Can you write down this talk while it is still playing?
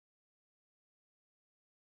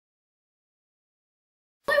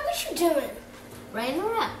What you doing? Writing a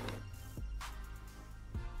rap.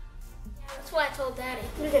 Yeah, that's why I told Daddy.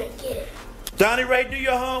 We're gonna get it. Donnie Ray, do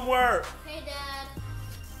your homework. Hey, Dad.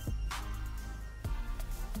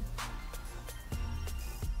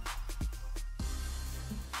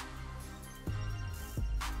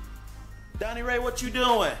 Donnie Ray, what you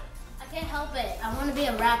doing? I can't help it. I want to be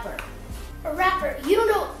a rapper. A rapper? You don't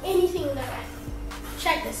know anything about rap.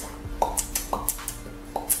 Check this out.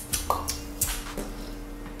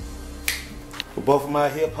 Well, both of my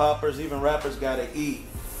hip hoppers, even rappers, gotta eat.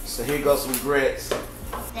 So here goes some grits.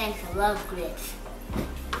 Thanks, I love grits.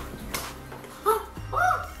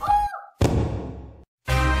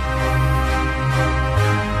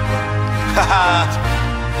 Haha.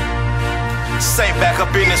 Saint back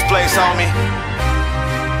up in this place, homie.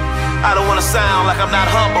 I don't wanna sound like I'm not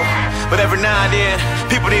humble, but every now and then,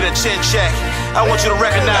 people need a chin check. I want you to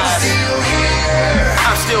recognize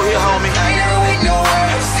I'm still here, homie. I know it nowhere.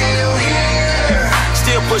 I'm still here.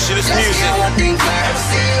 Still pushing this music. I'm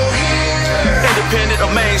still here. Independent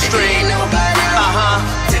or mainstream.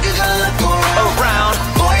 Take a look Around.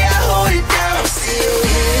 Boy, I hold it down. I'm still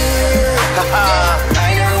here.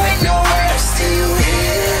 I know it nowhere. I'm still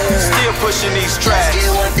here. Still pushing these Let's tracks. get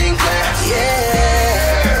one thing clear.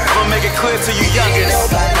 Yeah. I'ma make it clear to you youngins.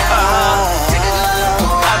 Take a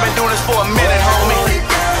look I've been doing this for a minute, homie.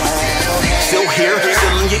 Still here,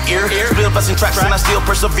 still in your ear. Still busting tracks and I still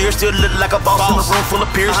persevere. Still look like a boss in a room full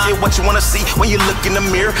of peers. Still what you wanna see when you look in the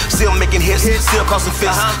mirror. Still making hits, still causing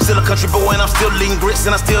fits. Still a country boy and I'm still leading grits.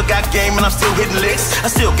 And I still got game and I'm still hitting licks.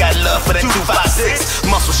 I still got love for that 256.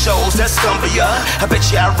 Muscle shows, that's Cumbia. I bet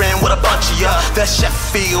you I ran with a bunch of ya. That's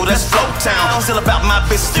Sheffield, that's Flow Town. Still about my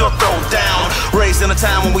business, still throw down. Raised in a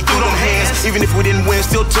time when we threw them hands. Even if we didn't win,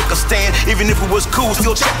 still took a stand. Even if it was cool,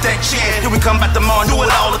 still check that chin. Here we come back tomorrow and do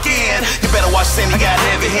it all again. You better watch Sandy, got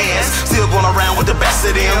heavy hands. Still going around with the best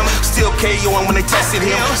of them. Still KOing when they tested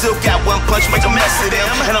him. Still got one punch, make a mess of them.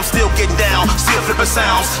 And I'm still getting down, still flipping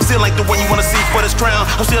sounds. Still ain't the one you wanna see for this crown.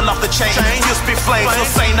 I'm still off the chain, still spit flames. Still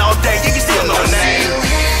saying all day, you can still know the name.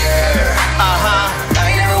 I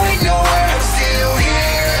know it nowhere. I'm still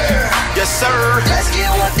here. Yes, sir. Let's get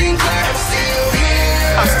one thing clear. I'm still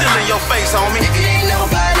here. I'm still in your face, homie. If you didn't know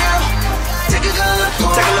by now, take a good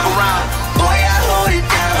look. Take a look around. Boy, I hold it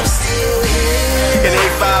down. I'm still here. In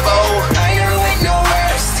 850, I know it nowhere.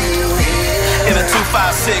 I'm still here. in a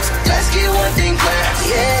 256. Let's get one thing clear.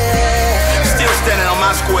 Yeah. Still standing on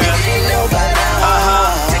my square. If you didn't know by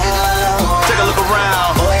now, take a good look. Take a look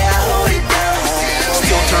around. Boy, I hold it down.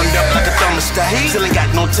 Still turned up like a thermostat. Still ain't got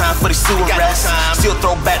no time for the sewer rats. Still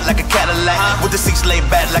throw back like a Cadillac. With the seats laid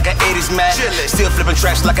back like an 80s Mac. Still flipping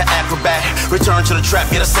tracks like an acrobat. Return to the trap,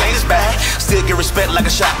 yeah, the Saint is back. Still get respect like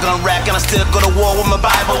a shotgun rack. And I still go to war with my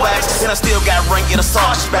Bible wax. And I still got rank, yeah, the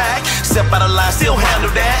sarge back. Step out of line, still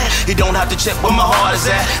handle that. You don't have to check where my heart is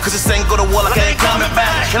at. Cause this ain't go to war like I ain't coming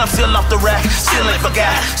back. And I'm still off the rack, still ain't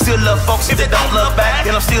forgot. Still love folks if they don't love back.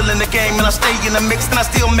 And I'm still in the game and I stay in the mix. And I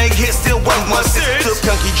still make hits, still 116. Still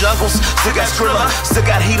Kunky Jungles, still got Skrilla. Still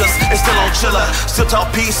got heaters, and still on chiller. Still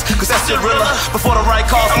talk peace, cause that's the realer. Before the right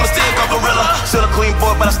calls, I'ma still go gorilla. Still a clean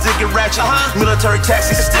boy, but I still get ratchet. Military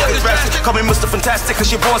taxis, I still get ratchet. Call me Mr. Fantastic,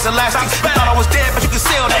 cause your boy's elastic. I thought I was dead, but you can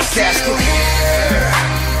sell that casket. Still here.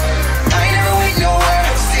 I know it nowhere.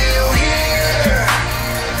 I'm still here.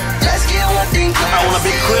 Let's get one thing clear. I wanna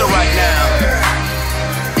be clear right now.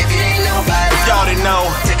 If you didn't know by If y'all didn't know,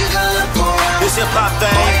 take a good look around. this hip hop Boy,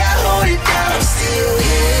 thing, I hold it down. I'm still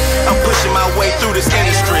here. I'm pushing my way through this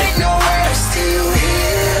industry. I know it nowhere. I'm still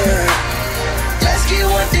here. Let's get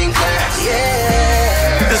one thing clear.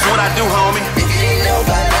 Yeah. This is what I do, homie. If you didn't know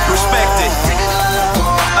by now, Respect it. take a good look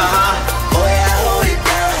around. Boy, I hold it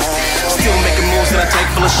down. Still making moves in a tank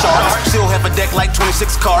full of sharks. Still have a deck like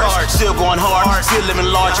 26 cards. Still going hard, still living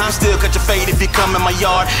large. You can still catch a fade if you come in my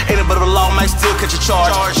yard. Ain't but the law might still catch a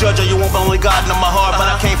charge. Judge or you won't, but only God know my heart. But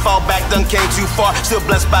I can't fall back, done came too far. Still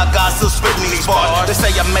blessed by God, still spitting these bars. They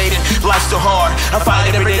say I made it, life's still hard. I find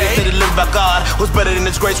it every day, they say they live by God. What's better than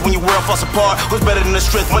this grace when your world falls apart? Who's better than the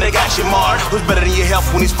strength when they got you marred? Who's better than your health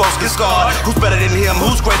when these folks get scarred? Who's better than him?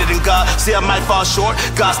 Who's greater than God? See, I might fall short,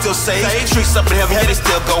 God still saves. Streets up in heaven, yeah, they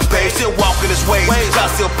still go pay. Still walking his ways, God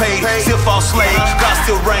still paid. Still fall slave, God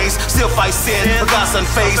still reigns. Still fight sin, but God's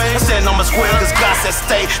unfazed. I stand on my square, cause God said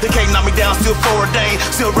stay. They can't knock me down, still foreordained.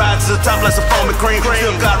 Still ride to the top like some foam and cream.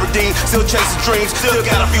 Still God redeemed, still chasing dreams. Still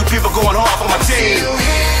got a few people going hard for my team. Still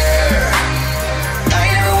here. I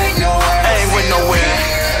know it nowhere. I ain't went nowhere.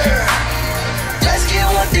 Let's get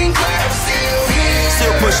one thing clear. I'm still here.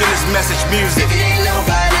 Still pushing this message music. If you didn't know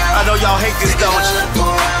by now, I know y'all hate this, don't you?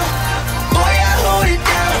 look around. Boy, I hold it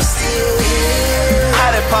down. I'm still here. How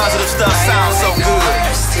that positive stuff sounds so good.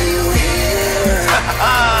 I'm still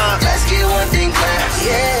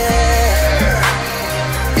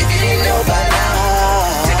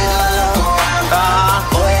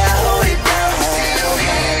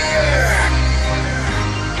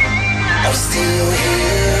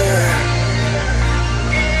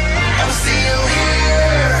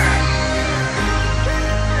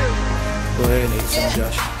gonna eat some,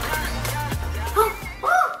 Josh.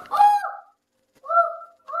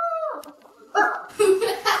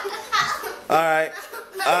 All right.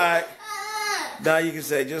 All right. Now you can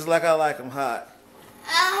say, just like I like them hot.